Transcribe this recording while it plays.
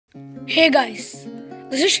Hey guys,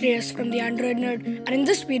 this is Shreyas from the Android Nerd, and in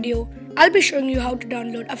this video, I'll be showing you how to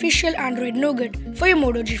download official Android Nougat for your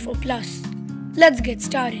Moto G4 Plus. Let's get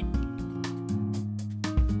started.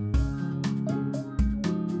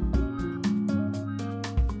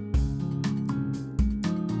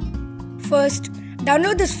 First,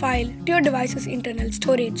 download this file to your device's internal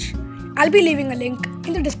storage. I'll be leaving a link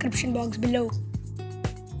in the description box below.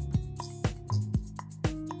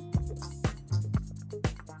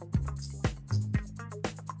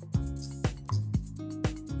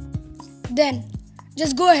 Then,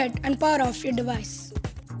 just go ahead and power off your device.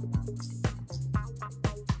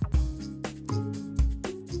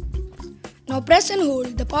 Now press and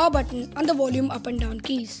hold the power button on the volume up and down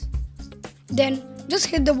keys. Then, just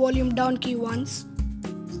hit the volume down key once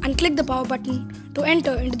and click the power button to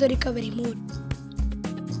enter into the recovery mode.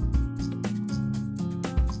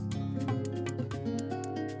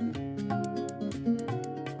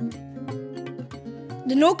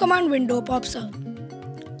 The No Command window pops up.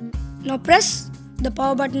 Now press the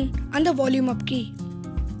power button and the volume up key.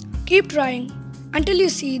 Keep trying until you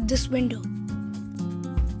see this window.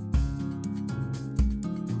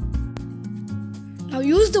 Now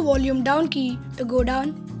use the volume down key to go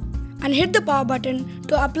down and hit the power button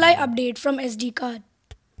to apply update from SD card.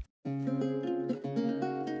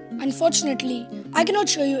 Unfortunately, I cannot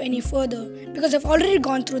show you any further because I've already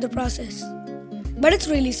gone through the process. But it's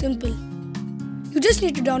really simple. You just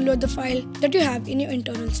need to download the file that you have in your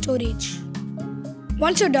internal storage.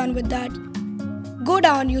 Once you're done with that, go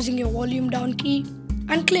down using your volume down key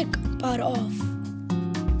and click power off.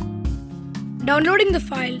 Downloading the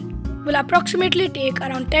file will approximately take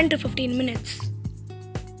around 10 to 15 minutes.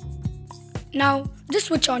 Now, just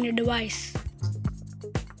switch on your device.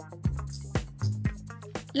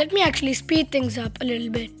 Let me actually speed things up a little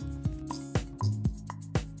bit.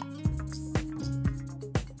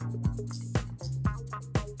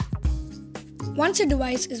 Once your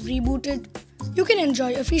device is rebooted, you can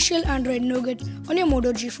enjoy official Android Nougat on your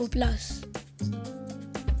Moto G4 Plus.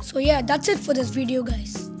 So yeah, that's it for this video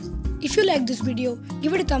guys. If you like this video,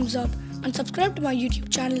 give it a thumbs up and subscribe to my YouTube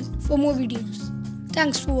channel for more videos.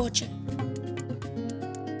 Thanks for watching.